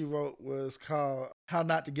first book she wrote was called How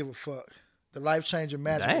Not to Give a Fuck. The life-changing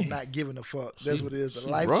magic Dang. of not giving a fuck. That's what it is. The She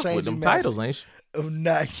rough with life-changing them magic titles, ain't she? of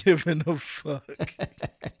not giving a fuck.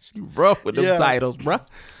 She rough with them Yeah. titles, bro.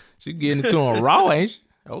 She getting into them raw, ain't she?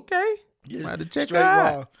 Okay. Yeah, Might have to check her straight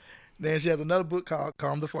out. raw. Then she has another book called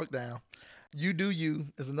Calm the Fuck Down. You Do You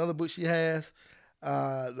is another book she has.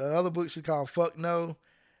 The other book she called Fuck No.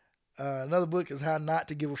 Another book is How Not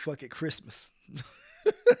to Give a Fuck at Christmas.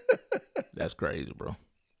 That's crazy, bro.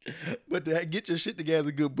 But Get Your Shit Together is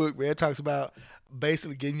a good book, man. It talks about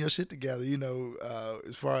basically getting your shit together,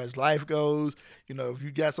 as far as life goes. If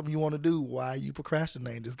you got something you want to do, why you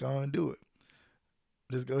procrastinating? Just go and do it.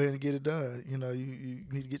 Just go ahead and get it done. You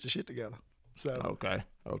need to get your shit together. So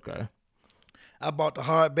Okay. I bought the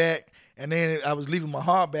hardback, and then I was leaving my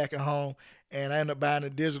hardback at home, and I ended up buying the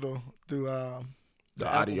digital through the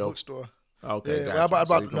Apple audio bookstore. Okay, Yeah, gotcha.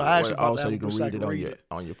 I actually bought the so you Apple can book read it on read your it.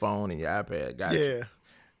 on your phone and your iPad. Gotcha. Yeah.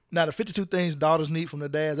 Now the 52 Things Daughters Need from Their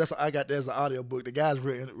Dads. That's what I got. That as an audio book. The guy's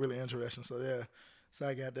really interesting. So yeah, so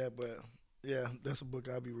I got that. But yeah, that's a book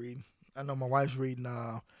I'll be reading. I know my wife's reading.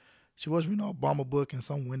 She was reading an Obama book and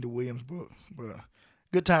some Wendy Williams book. But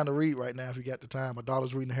good time to read right now if you got the time. My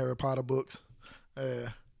daughter's reading the Harry Potter books.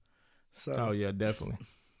 So. Oh yeah, definitely.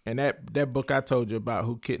 And that book I told you about,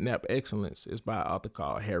 Who Kidnapped Excellence, is by an author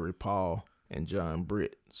called Harry Paul and John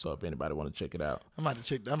Britt. So if anybody want to check it out, I might have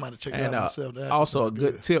checked that and, out myself. Also a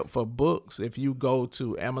good tip for books: if you go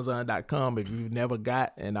to Amazon.com, if you've never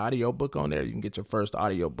got an audiobook on there, you can get your first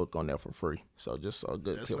audiobook on there for free. So just a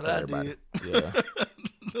good tip for everybody. Yeah,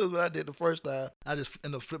 that's what I did the first time. I just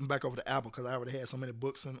ended up flipping back over to Apple because I already had so many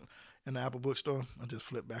books in the Apple bookstore. I just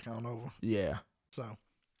flipped back on over. Yeah. So,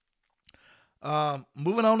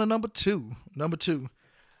 moving on to number two.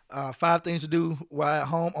 5 things to do while at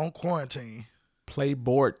home on quarantine. Play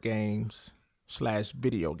board games /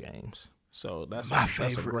 video games. So that's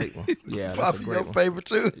a great one. Yeah, that's a great your one. favorite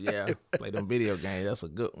too. Yeah, play them video games. That's a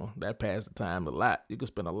good one. That passes the time a lot. You can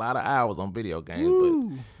spend a lot of hours on video games,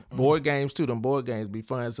 Woo. but board games too. Them board games be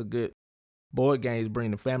fun. It's a good board games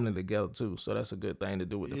bring the family together too. So that's a good thing to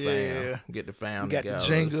do with the fam. Get the fam We got together.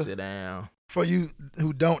 the Jenga. Sit down. For you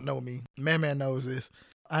who don't know me, Man knows this.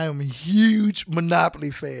 I am a huge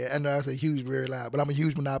Monopoly fan. I know I say huge very loud, but I'm a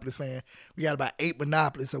huge Monopoly fan. We got about 8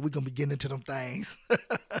 Monopolies, so we're going to be getting into them things.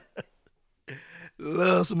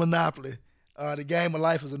 Love some Monopoly. The Game of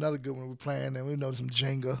Life is another good one we're playing, and we know some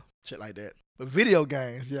Jenga, shit like that. But video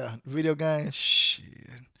games, shit.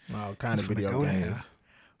 All kind of video go games. down.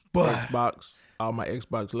 But Xbox, all my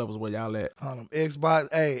Xbox levels, where y'all at? on them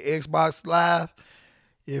Xbox Live,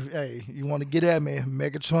 if you want to get at me,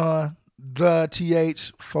 Megatron, the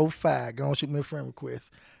TH45. Go and shoot me a friend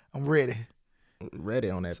request. I'm ready.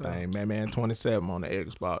 Ready on that thing. Man 27 on the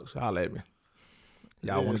Xbox. Holla at me.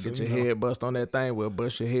 Y'all want to get your head bust on that thing? We'll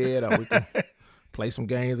bust your head, or we can play some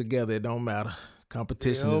games together. It don't matter.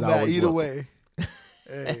 Competition is always either welcome.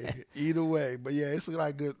 way. Either way. But yeah, it's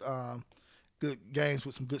like good games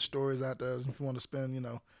with some good stories out there. If you want to spend,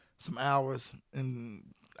 some hours, and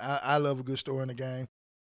I love a good story in the game.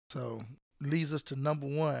 So leads us to number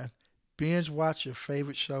 1. Binge watch your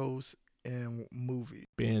favorite shows and movies.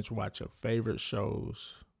 Binge watch your favorite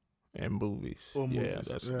shows and movies.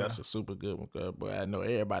 That's a super good one. But I know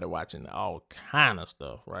everybody watching all kind of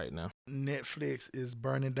stuff right now. Netflix is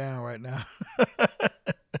burning down right now.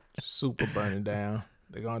 Super burning down.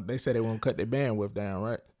 They said they won't cut their bandwidth down,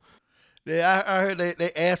 right? Yeah, I heard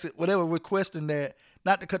they asked it. Well, they were requesting that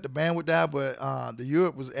not to cut the bandwidth down, but the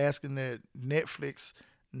Europe was asking that Netflix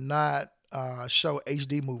not show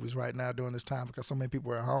HD movies right now during this time because so many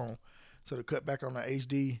people are at home. So to cut back on the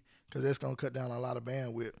HD because that's gonna cut down a lot of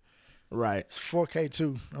bandwidth. Right. It's 4K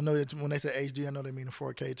too. I know that when they say HD, I know they mean the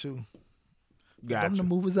 4K too. Gotcha. Them the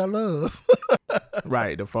movies I love.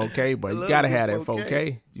 Right, the 4K, but you gotta have that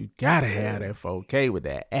 4K. You gotta have that 4K with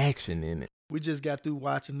that action in it. We just got through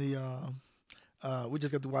watching the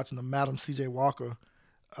Madam C.J. Walker.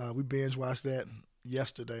 We binge watched that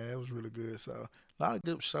yesterday. It was really good. So a lot of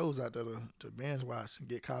good shows out there to binge watch and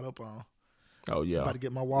get caught up on. Oh yeah, I'm about to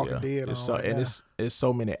get my Walking Dead on. So, and it's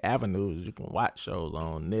so many avenues you can watch shows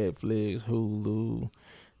on: Netflix, Hulu,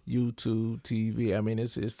 YouTube, TV. I mean,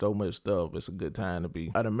 it's so much stuff. It's a good time to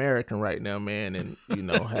be an American right now, man, and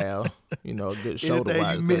have a good show to watch.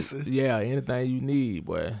 Anything you missing? Yeah, anything you need,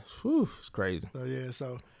 boy. Whew, it's crazy. So yeah,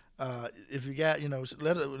 if you got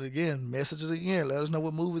messages again. Let us know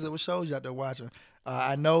what movies or what shows you out there watching.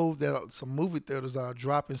 I know that some movie theaters are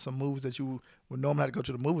dropping some movies that you would normally have to go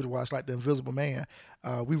to the movie to watch, like The Invisible Man.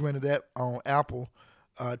 We rented that on Apple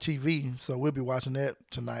TV, so we'll be watching that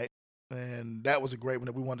tonight. And that was a great one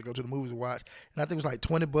that we wanted to go to the movies to watch. And I think it was like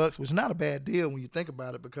 $20, which is not a bad deal when you think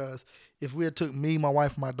about it, because if we had took me, my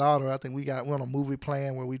wife, and my daughter, I think we're on a movie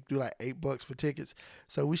plan where we do like $8 for tickets.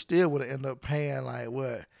 So we still would have ended up paying like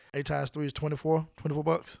what? 8 times 3 is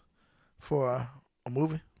 $24 for a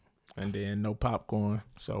movie. And then no popcorn.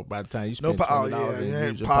 So by the time you spend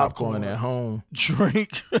 $20, you popcorn at home.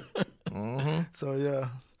 Drink. Mm-hmm. So yeah.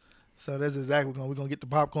 So that's exactly we're gonna get the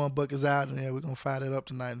popcorn buckets out, and then we're gonna fire that up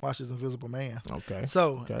tonight and watch this Invisible Man. Okay.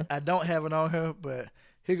 So I don't have it on here, but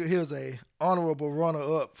Here's a honorable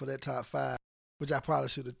runner-up for that top 5, which I probably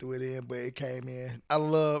should have threw it in, but it came in. I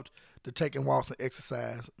loved the taking walks and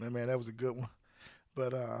exercise. Man, that was a good one.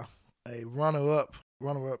 But a runner-up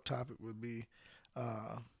topic would be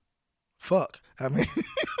fuck. I mean,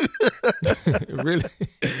 Really?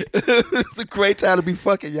 it's a great time to be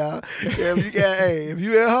fucking, y'all. If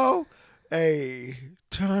you at home, hey,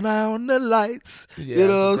 turn on the lights. Yeah, you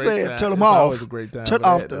know what I'm saying? Turn them off. Always a great time. Turn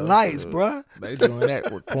off the lights, bruh. They doing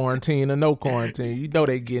that with quarantine or no quarantine. You know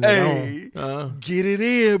they getting it on. Get it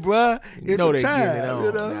in, bruh. You know they time, getting it on.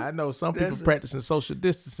 you know? Now, I know some people practicing social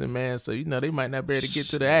distancing, man, so you know they might not be able to get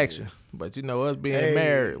to the action. But you know us being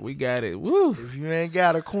married, we got it. Woo. If you ain't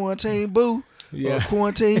got a quarantine boo or a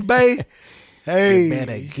quarantine bae, hey, you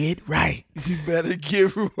better get right. You better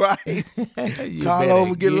get right. You Call better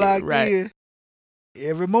over, get locked right. in.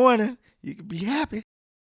 Every morning, you can be happy.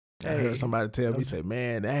 I heard somebody tell me, say,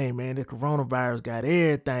 man, dang, man, the coronavirus got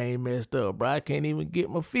everything messed up, bro. I can't even get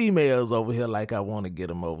my females over here like I want to get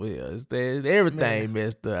them over here. There's everything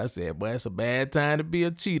messed up. I said, boy, it's a bad time to be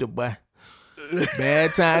a cheater, boy.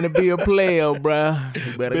 Bad time to be a player, bro.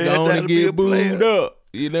 You better go on and get booed up.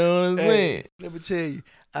 You know what I'm saying? Let me tell you,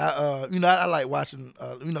 I like watching.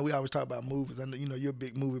 We always talk about movies. I know you're a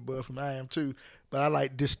big movie buff, and I am too. But I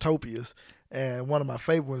like dystopias, and one of my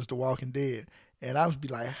favorite ones is The Walking Dead. And I would be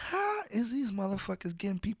like, how is these motherfuckers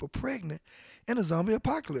getting people pregnant in a zombie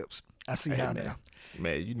apocalypse? I see how now.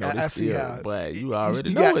 Man, you know this still, but you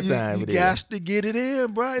already know what time it is. You got to get it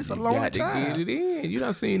in, bro. It's a long time. You got to get it in. You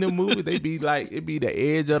done seen the movie. They be like, it be the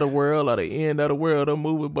edge of the world or the end of the world of the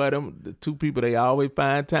movie, but the two people, they always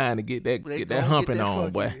find time to get that humping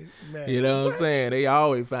on, boy. Man, you know what I'm saying? They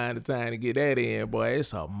always find the time to get that in, boy.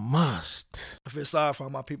 It's a must. I feel sorry for all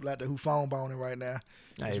my people out there who phone boning right now.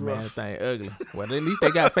 Hey, man, that thing ugly. Well, at least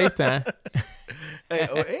they got FaceTime.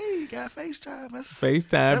 You got FaceTime.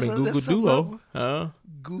 FaceTime and Google Duo. Huh?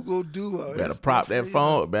 Google Duo. Better prop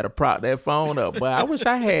that phone up. But I wish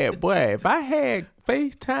I had, if I had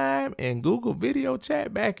FaceTime and Google video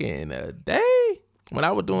chat back in the day when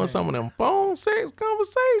I was doing some of them phone sex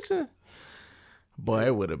conversations, boy,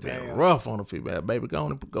 it would have been rough on the female. Baby, go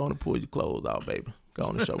on and pull your clothes off, baby. Go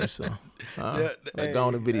on and show me some. Go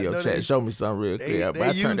on the video chat. Show me something real clear. But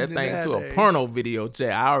I turned that thing into a porno video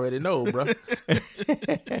chat. I already know, bro.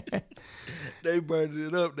 They burning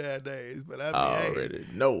it up nowadays. But I already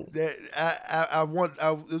know. That I was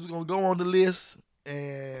gonna go on the list,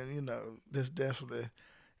 and that's definitely,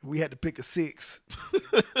 we had to pick a 6.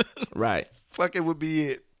 Right. Fuck, it would be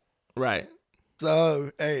it. Right.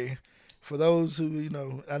 So for those who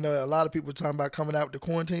I know a lot of people are talking about coming out with the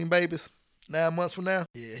quarantine babies 9 months from now.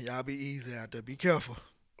 Yeah, y'all be easy out there. Be careful.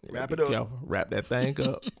 Wrap it up. Careful. Wrap that thing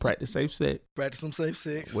up. Practice safe sex. Practice some safe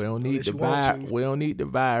sex. We don't need the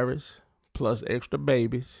virus plus extra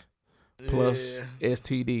babies plus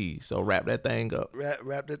STDs. So wrap that thing up.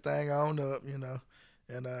 Wrap that thing on up,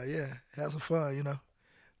 and have some fun,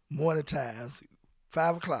 Morning times,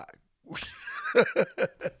 5 o'clock.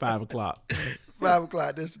 5 o'clock. 5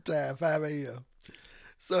 o'clock. That's the time. 5 a.m.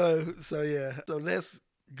 So let's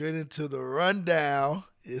get into the rundown.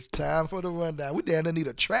 It's time for the rundown. We damn near need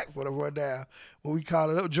a track for the rundown when we call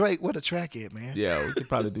it up. Drake, what a track at, man? Yeah, we could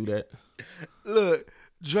probably do that. Look,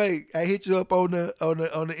 Drake, I hit you up on the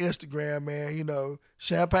Instagram, man.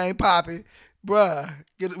 Champagne Poppy, bruh.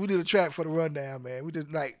 We did a track for the rundown, man. We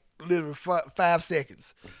did like literally 5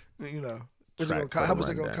 seconds. How much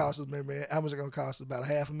it gonna cost us, man? How much it gonna cost us? About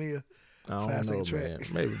 $500,000. I don't know, track. Man.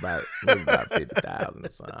 Maybe about 50,000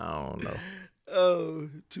 or something. I don't know. Oh,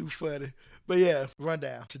 too funny. But yeah,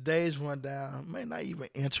 rundown. Today's rundown may not even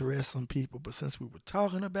interest some people, but since we were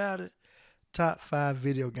talking about it, top 5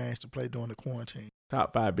 video games to play during the quarantine.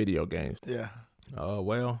 Top 5 video games. Yeah.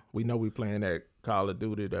 Well, we know we playing that Call of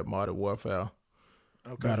Duty, that Modern Warfare.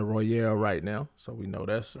 Okay. Battle Royale right now, so we know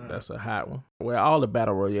that's a hot one. Well, all the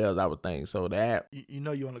Battle Royales, I would think. So that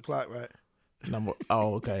you're on the clock, right?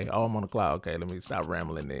 Okay. Oh, I'm on the clock. Okay, let me stop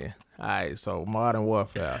rambling there. All right, so Modern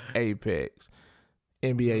Warfare, Apex,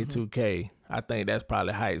 NBA 2K. I think that's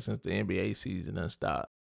probably hype since the NBA season done stopped.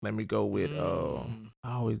 Let me go with I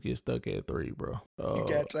always get stuck at 3, bro. You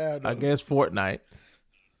got time, though. I guess Fortnite,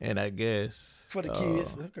 and I guess for the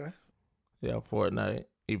kids. Okay. Yeah, Fortnite.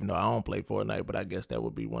 Even though I don't play Fortnite, but I guess that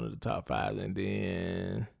would be one of the top 5. And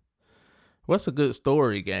then, what's a good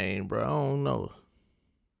story game, bro? I don't know.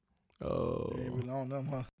 Yeah, we long them,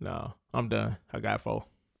 huh? No, I'm done. I got 4.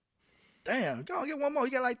 Damn, go on, get one more.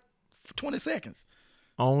 You got like 20 seconds.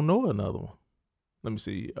 I don't know another one. Let me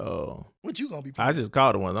see. What you gonna be playing? I just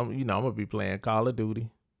called one. I'm gonna be playing Call of Duty,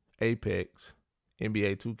 Apex,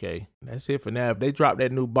 NBA 2K. That's it for now. If they drop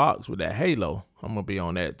that new box with that Halo, I'm going to be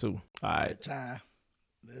on that too. All right. Time.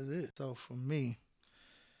 That's it. So for me,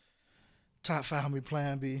 top 5 I'm be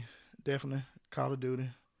playing be definitely Call of Duty,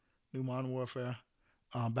 New Modern Warfare,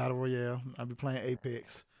 Battle Royale. I'll be playing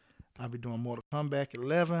Apex. I'll be doing Mortal Kombat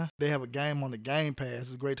 11. They have a game on the Game Pass.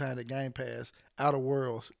 It's a great time at Game Pass. Outer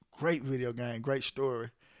Worlds. Great video game. Great story.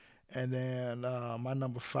 And then my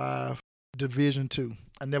number 5, Division 2.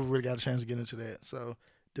 I never really got a chance to get into that. So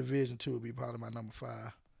Division 2 will be probably my number 5.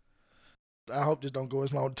 I hope this don't go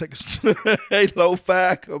as long to take us to Halo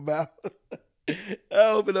 5 come out. I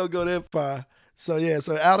hope it don't go that far. So, yeah,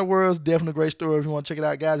 so Outer Worlds, definitely a great story if you want to check it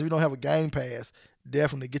out. Guys, if you don't have a Game Pass,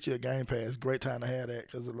 definitely get you a Game Pass. Great time to have that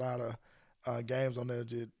because a lot of games on there,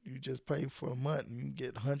 you just pay for a month and you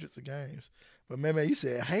get hundreds of games. But, man, you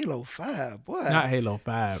said Halo 5, boy. Not Halo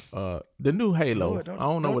 5. The new Halo. Lord, I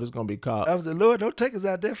don't know what it's going to be called. I was like, Lord, don't take us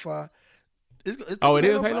out that far. It's it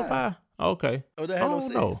is Halo 5? Okay. Oh, the Halo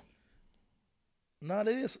 6. No. No, it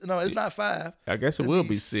is. No, it's not 5. I guess it will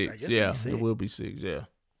be 6. Yeah, it will be 6, yeah.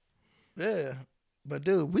 Yeah. But,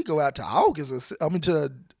 dude, we go out to August.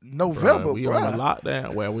 To November, we on a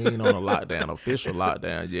lockdown. Well, we ain't on a lockdown, official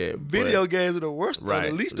lockdown yet. Video games are the worst,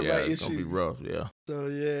 right? The least of my issues. It's going to be rough, yeah. So,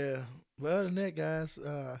 yeah. But other than that, guys,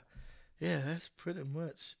 that's pretty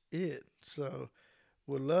much it. So,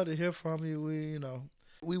 we'd love to hear from you.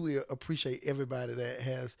 We will appreciate everybody that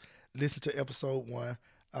has listened to episode 1.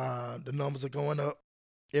 The numbers are going up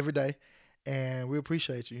every day, and we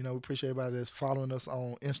appreciate you. We appreciate everybody that's following us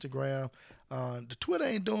on Instagram. The Twitter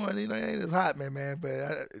ain't doing, ain't as hot, man.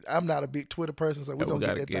 But I'm not a big Twitter person, so we're going to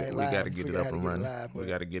get that thing live. We got to get it up and running. We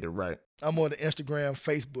got to get it right. I'm on the Instagram,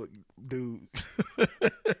 Facebook dude.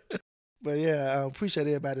 But, yeah, I appreciate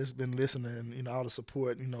everybody that's been listening, all the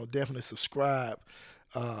support. Definitely subscribe,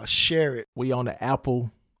 share it. We on the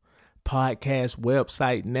Apple Podcast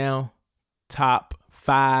website now. Top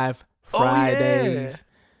 5 Fridays.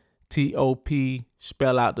 TOP,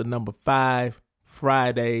 spell out the number 5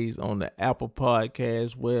 Fridays on the Apple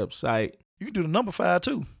Podcast website. You can do the number 5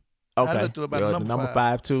 too. Okay, the number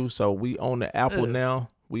 5 too. So we on the Apple now.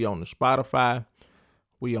 We on the Spotify.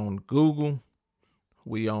 We on Google.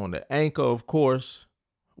 We on the Anchor, of course.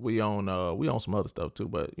 We on some other stuff too,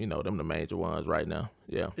 but them the major ones right now.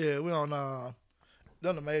 Yeah. Yeah, we on them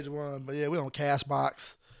the major ones, but yeah, we on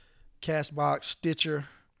Castbox, Stitcher,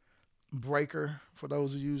 Breaker for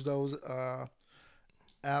those who use those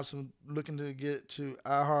apps. I'm looking to get to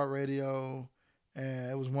iHeartRadio,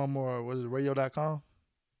 and it was one more. Was it radio.com?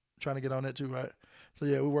 Trying to get on that too, right? So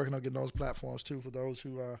yeah, we're working on getting those platforms too for those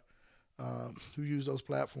who use those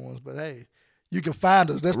platforms. But hey, you can find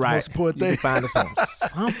us. That's the most important thing. You can find us on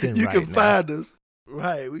something. You can find us.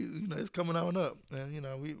 Right. We it's coming on up, and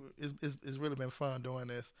it's really been fun doing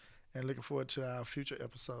this, and looking forward to our future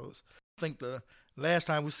episodes. I think the last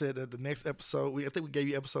time we said that the next episode, I think we gave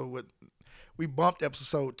you we bumped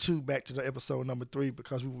episode 2 back to the episode number 3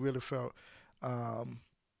 because we really felt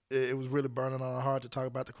it was really burning on our heart to talk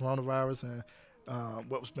about the coronavirus and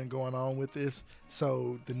what's been going on with this.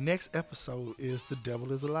 So the next episode is The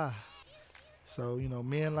Devil is a Lie. So,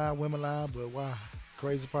 men lie, women lie, but why?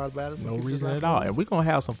 Crazy part about it. No reason at all. And we're going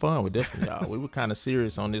to have some fun with this one, y'all. We were kind of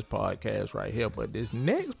serious on this podcast right here, but this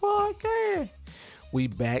next podcast, we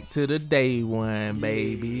back to the day one,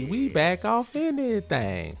 baby. We back off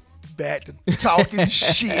anything. Back to talking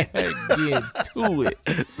shit. Get to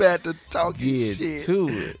it. Back to talking shit. Get to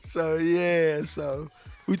it. So, yeah. So,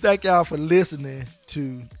 we thank y'all for listening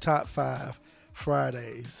to Top 5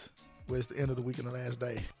 Fridays, where it's the end of the week and the last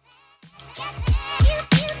day.